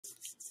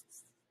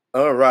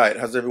All right,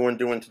 how's everyone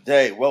doing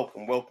today?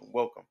 Welcome, welcome,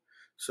 welcome.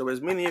 So,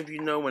 as many of you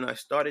know, when I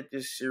started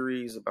this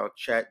series about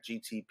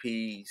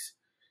ChatGPT's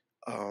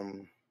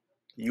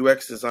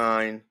UX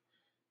design,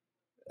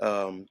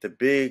 the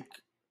big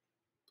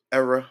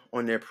error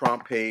on their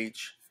prompt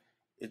page,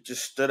 it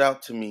just stood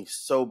out to me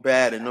so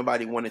bad, and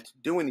nobody wanted to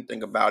do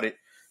anything about it.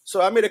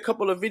 So, I made a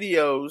couple of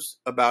videos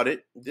about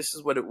it. This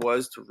is what it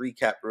was, to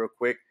recap real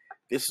quick.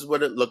 This is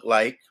what it looked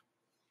like.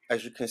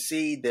 As you can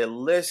see, their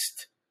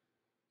list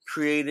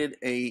created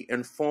a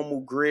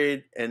informal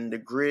grid, and the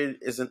grid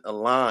isn't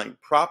aligned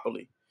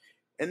properly,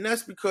 and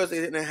that's because they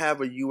didn't have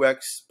a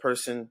UX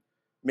person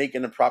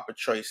making the proper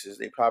choices.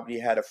 They probably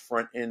had a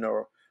front end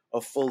or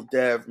a full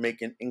dev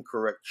making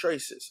incorrect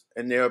choices,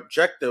 and their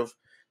objective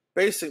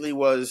basically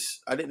was,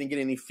 I didn't get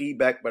any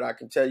feedback, but I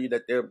can tell you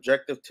that their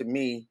objective to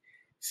me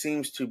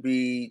seems to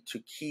be to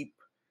keep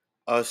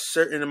a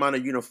certain amount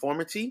of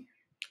uniformity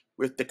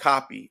with the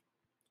copy,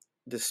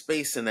 the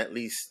spacing at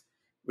least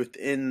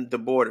within the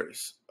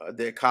borders of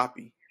their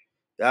copy.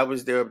 That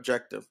was their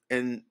objective.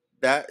 And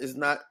that is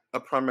not a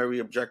primary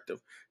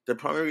objective. The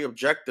primary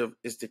objective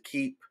is to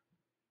keep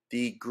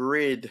the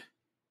grid,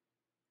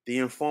 the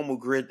informal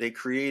grid they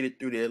created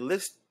through their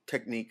list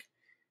technique,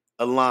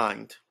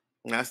 aligned.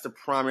 And that's the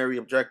primary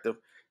objective.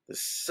 The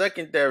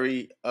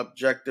secondary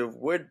objective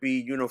would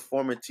be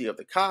uniformity of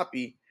the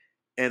copy,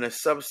 and a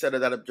subset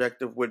of that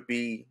objective would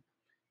be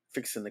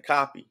fixing the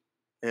copy.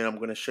 And I'm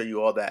going to show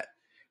you all that.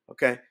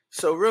 Okay,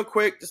 so real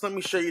quick, just let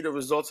me show you the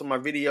results of my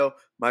video.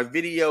 My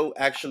video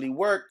actually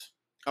worked.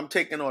 I'm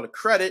taking all the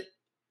credit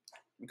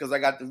because I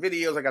got the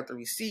videos, I got the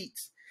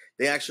receipts.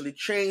 They actually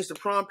changed the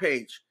prompt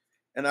page,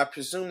 and I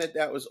presume that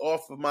that was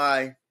off of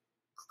my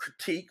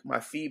critique,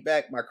 my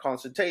feedback, my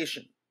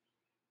consultation.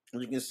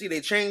 As you can see, they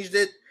changed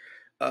it.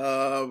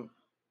 I'll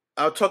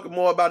talk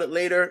more about it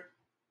later.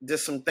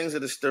 There's some things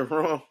that are still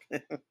wrong.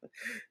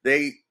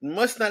 They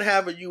must not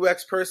have a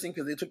UX person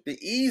because they took the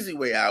easy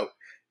way out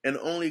and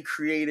only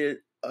created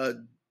a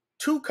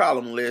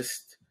 2-column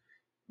list,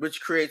 which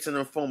creates an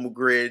informal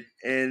grid.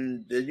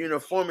 And the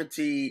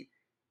uniformity,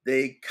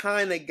 they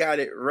kind of got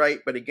it right.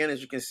 But again, as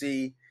you can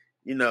see,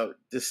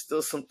 there's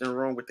still something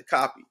wrong with the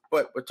copy.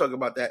 But we'll talk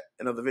about that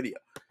in another video.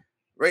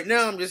 Right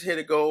now, I'm just here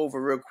to go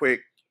over real quick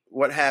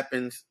what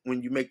happens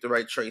when you make the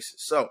right choices.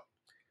 So,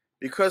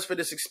 because for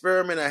this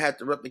experiment, I had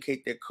to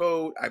replicate their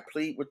code, I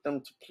plead with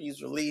them to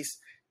please release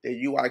their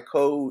UI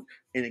code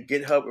in a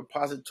GitHub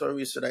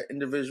repository so that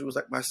individuals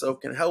like myself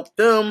can help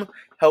them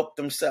help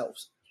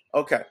themselves.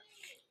 Okay,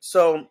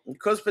 so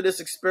because for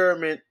this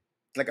experiment,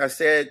 like I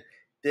said,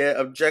 their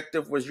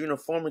objective was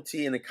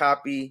uniformity in the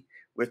copy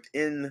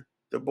within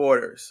the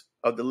borders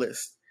of the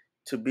list,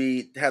 to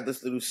have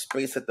this little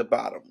space at the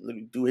bottom,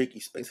 little doohickey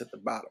space at the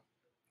bottom,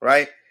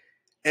 right?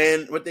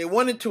 And what they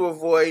wanted to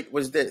avoid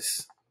was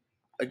this.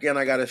 Again,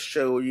 I got to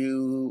show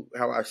you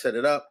how I set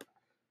it up.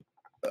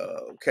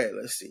 Okay,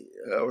 let's see.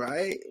 All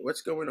right,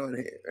 what's going on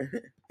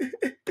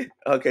here?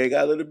 Okay,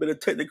 got a little bit of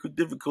technical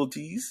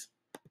difficulties,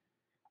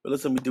 but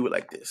let me do it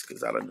like this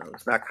because I don't know.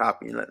 It's not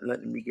copying,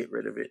 letting me get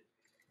rid of it.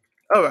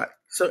 All right,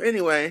 so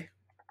anyway,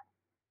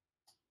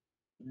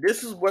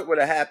 this is what would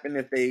have happened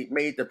if they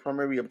made the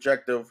primary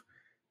objective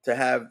to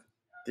have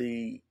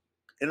the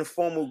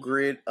informal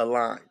grid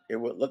aligned. It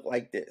would look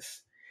like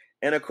this.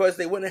 And of course,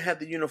 they wouldn't have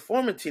the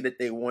uniformity that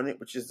they wanted,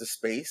 which is the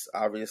space,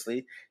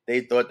 obviously. They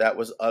thought that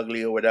was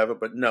ugly or whatever,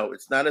 but no,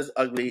 it's not as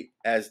ugly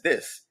as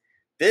this.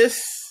 This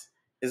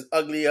is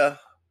uglier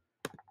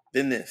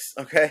than this,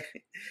 okay?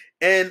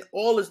 And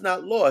all is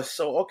not lost,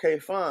 so okay,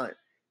 fine.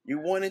 You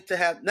wanted to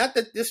have, not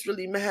that this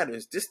really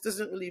matters. This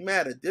doesn't really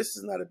matter. This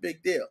is not a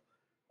big deal,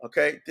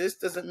 okay? This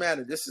doesn't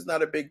matter. This is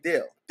not a big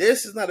deal.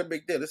 This is not a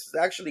big deal. This is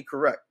actually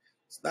correct.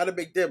 It's not a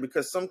big deal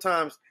because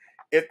sometimes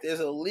if there's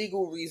a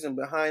legal reason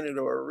behind it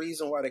or a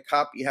reason why the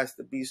copy has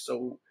to be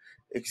so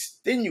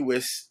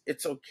extenuous,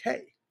 it's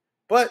okay.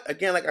 But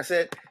again, like I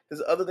said,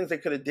 there's other things they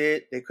could have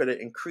did. They could have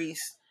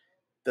increased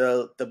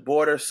the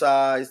border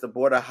size, the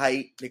border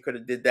height. They could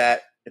have did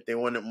that if they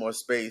wanted more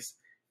space.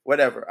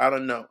 Whatever. I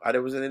don't know. I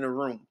wasn't in the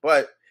room.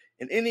 But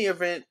in any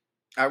event,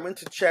 I went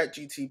to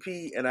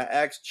ChatGPT and I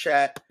asked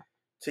Chat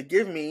to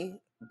give me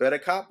better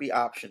copy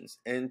options.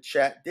 And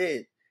Chat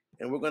did.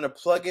 And we're going to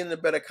plug in the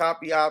better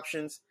copy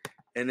options.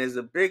 And there's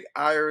a big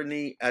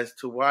irony as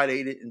to why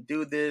they didn't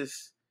do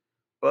this.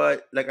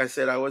 But like I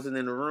said, I wasn't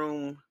in the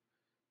room.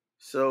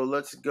 So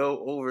let's go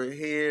over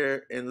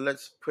here and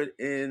let's put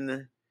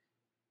in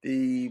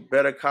the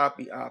better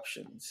copy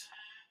options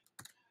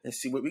and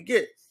see what we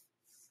get.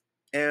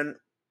 And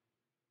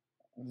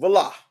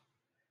voila,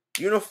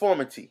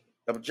 uniformity,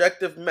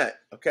 objective met.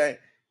 Okay,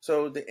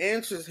 so the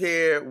answers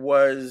here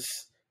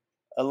was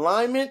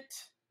alignment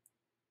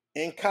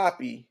and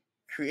copy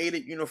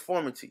created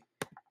uniformity.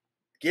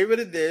 Get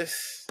rid of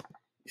this,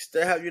 you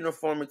still have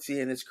uniformity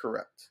and it's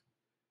correct.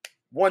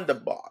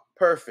 Wonderbar,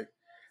 perfect.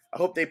 I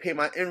hope they pay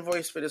my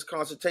invoice for this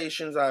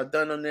consultations I've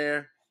done on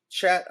their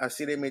chat. I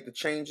see they made the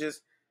changes.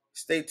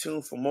 Stay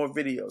tuned for more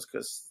videos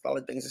because a lot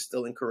of things are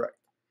still incorrect.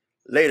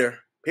 Later,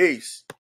 peace.